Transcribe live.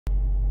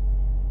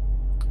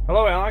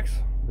Hello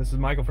Alex, this is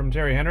Michael from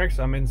Terry Hendricks.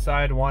 I'm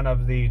inside one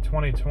of the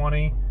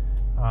 2020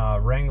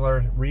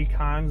 Wrangler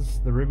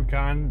Recons, the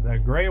Rubicon. The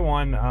gray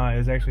one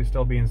is actually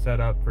still being set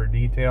up for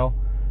detail,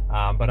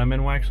 but I'm in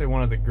actually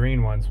one of the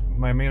green ones.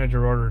 My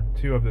manager ordered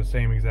two of the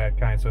same exact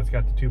kind, so it's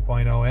got the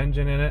 2.0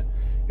 engine in it.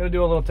 Going to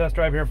do a little test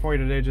drive here for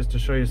you today just to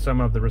show you some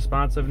of the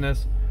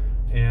responsiveness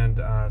and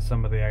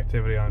some of the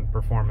activity on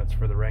performance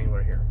for the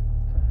Wrangler here.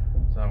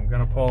 So I'm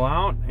going to pull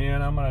out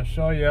and I'm going to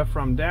show you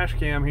from dash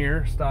cam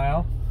here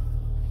style.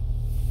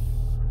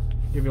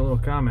 Give you a little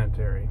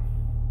commentary.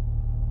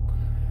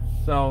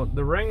 So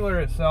the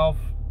Wrangler itself,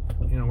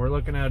 you know, we're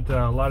looking at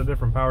a lot of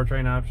different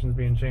powertrain options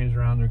being changed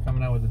around. They're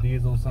coming out with the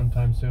diesel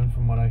sometime soon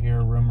from what I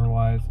hear rumor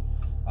wise.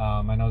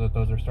 I know that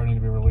those are starting to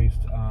be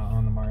released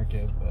on the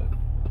market, but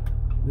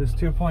this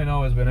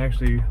 2.0 has been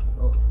actually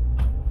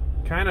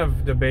kind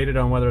of debated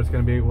on whether it's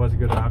going to be was a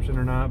good option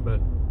or not, but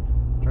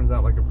turns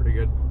out like a pretty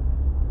good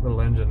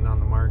little engine on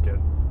the market.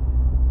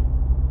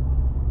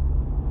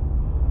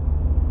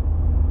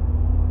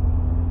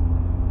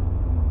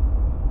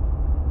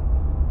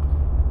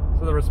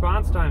 So the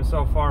response time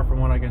so far,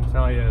 from what I can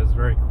tell you, is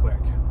very quick.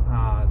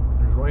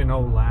 There's really no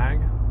lag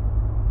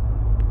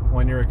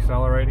when you're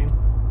accelerating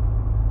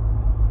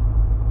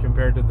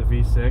compared to the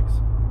V6.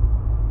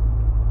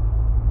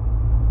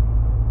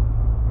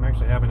 I'm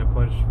actually having to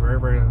push very,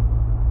 very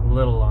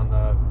little on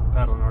the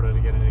pedal in order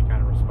to get any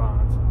kind of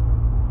response.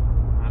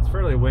 It's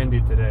fairly windy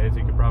today, as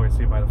you can probably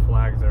see by the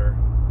flags that are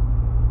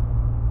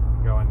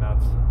going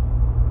nuts.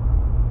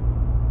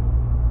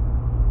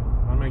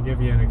 I'm going to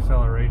give you an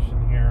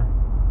acceleration here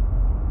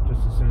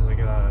just as soon as I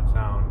get out of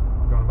town.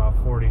 I'm going about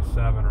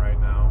 47 right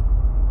now.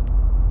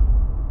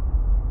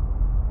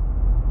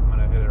 I'm going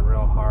to hit it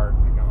real hard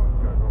and go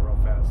real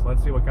fast.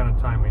 Let's see what kind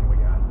of timing we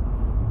got.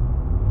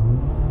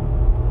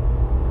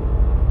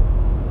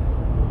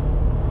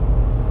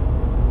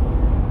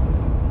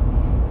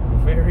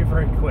 Very,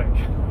 very quick.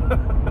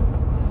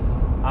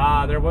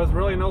 There was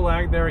really no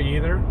lag there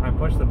either. I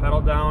pushed the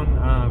pedal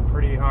down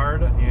pretty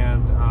hard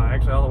and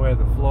actually all the way to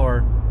the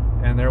floor,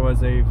 and there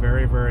was a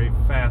very, very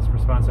fast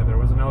response time. There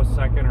was no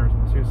second or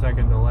 2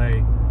 second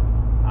delay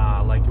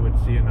like you would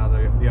see in the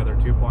other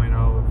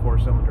 2.0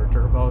 4-cylinder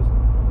turbos.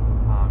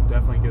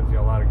 Definitely gives you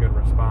a lot of good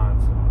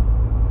response.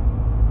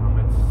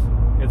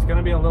 It's going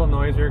to be a little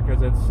noisier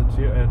because it's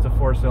a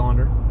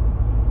 4-cylinder,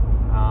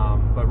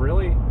 but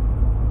really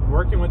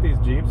working with these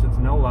Jeeps, it's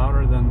no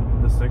louder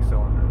than the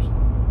 6-cylinders.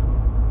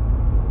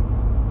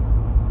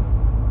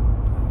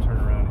 Turn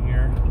around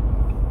here,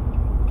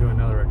 do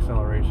another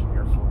acceleration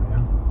here for you.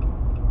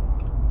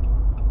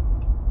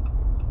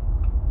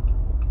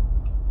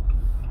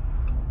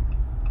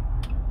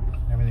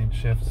 Everything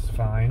shifts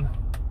fine.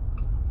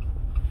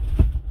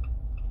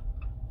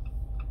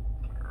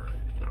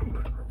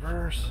 Alright,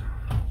 reverse.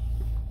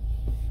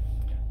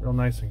 Real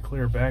nice and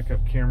clear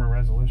backup camera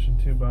resolution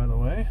too, by the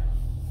way.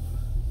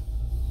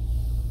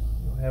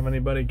 Don't have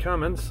anybody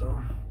coming, so.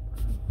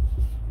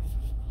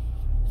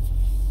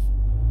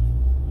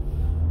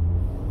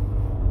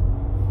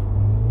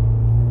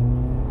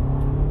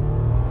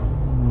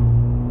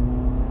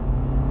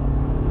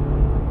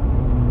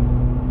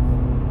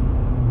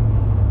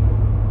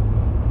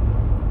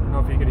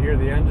 Hear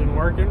the engine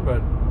working,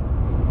 but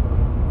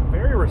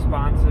very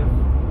responsive.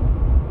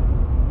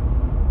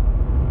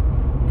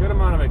 Good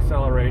amount of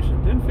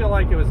acceleration. Didn't feel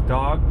like it was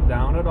dogged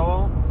down at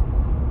all.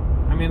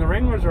 I mean, the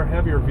Wranglers are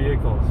heavier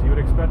vehicles. You would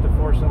expect a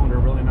 4-cylinder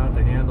really not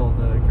to handle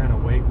the kind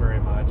of weight very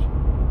much,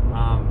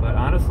 but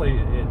honestly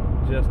it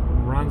just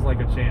runs like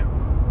a champ.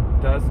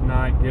 Does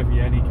not give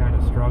you any kind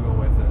of struggle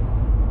with it.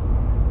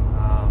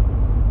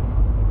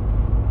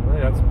 Really,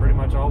 that's pretty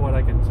much all what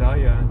I can tell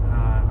you.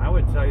 I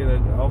would tell you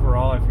that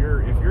overall, if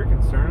you're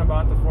concerned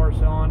about the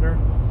 4-cylinder,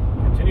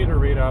 continue to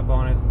read up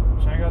on it.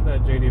 Check out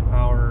that JD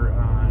Power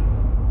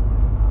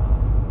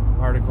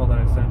article that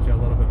I sent you a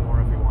little bit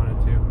more if you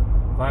wanted to.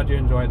 Glad you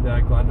enjoyed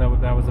that. Glad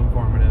that was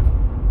informative.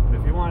 But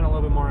if you want a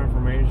little bit more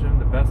information,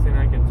 the best thing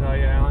I can tell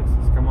you, Alex,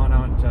 is come on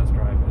out and test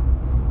drive it.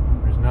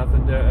 There's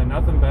nothing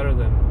better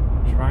than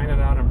trying it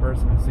out in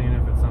person and seeing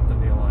if it's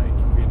something you like.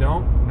 If you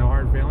don't, no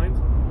hard feelings.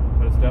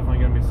 But it's definitely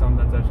going to be something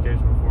that's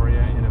educational for you.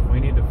 And if we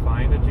need to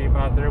find a Jeep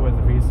out there with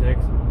a V6,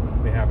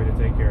 I'll be happy to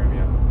take care of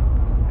you.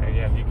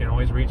 Again, you can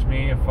always reach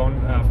me. Phone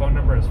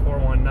number is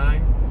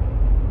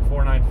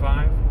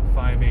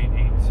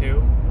 419-495-5882.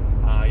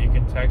 You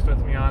can text with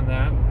me on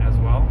that as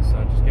well.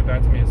 So just get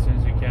back to me as soon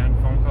as you can.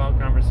 Phone call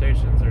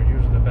conversations are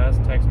usually the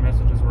best. Text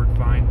messages work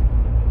fine.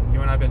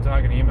 You and I have been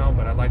talking email,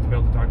 but I'd like to be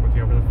able to talk with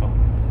you over the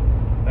phone.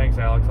 Thanks,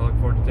 Alex. I look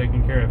forward to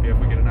taking care of you if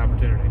we get an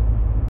opportunity.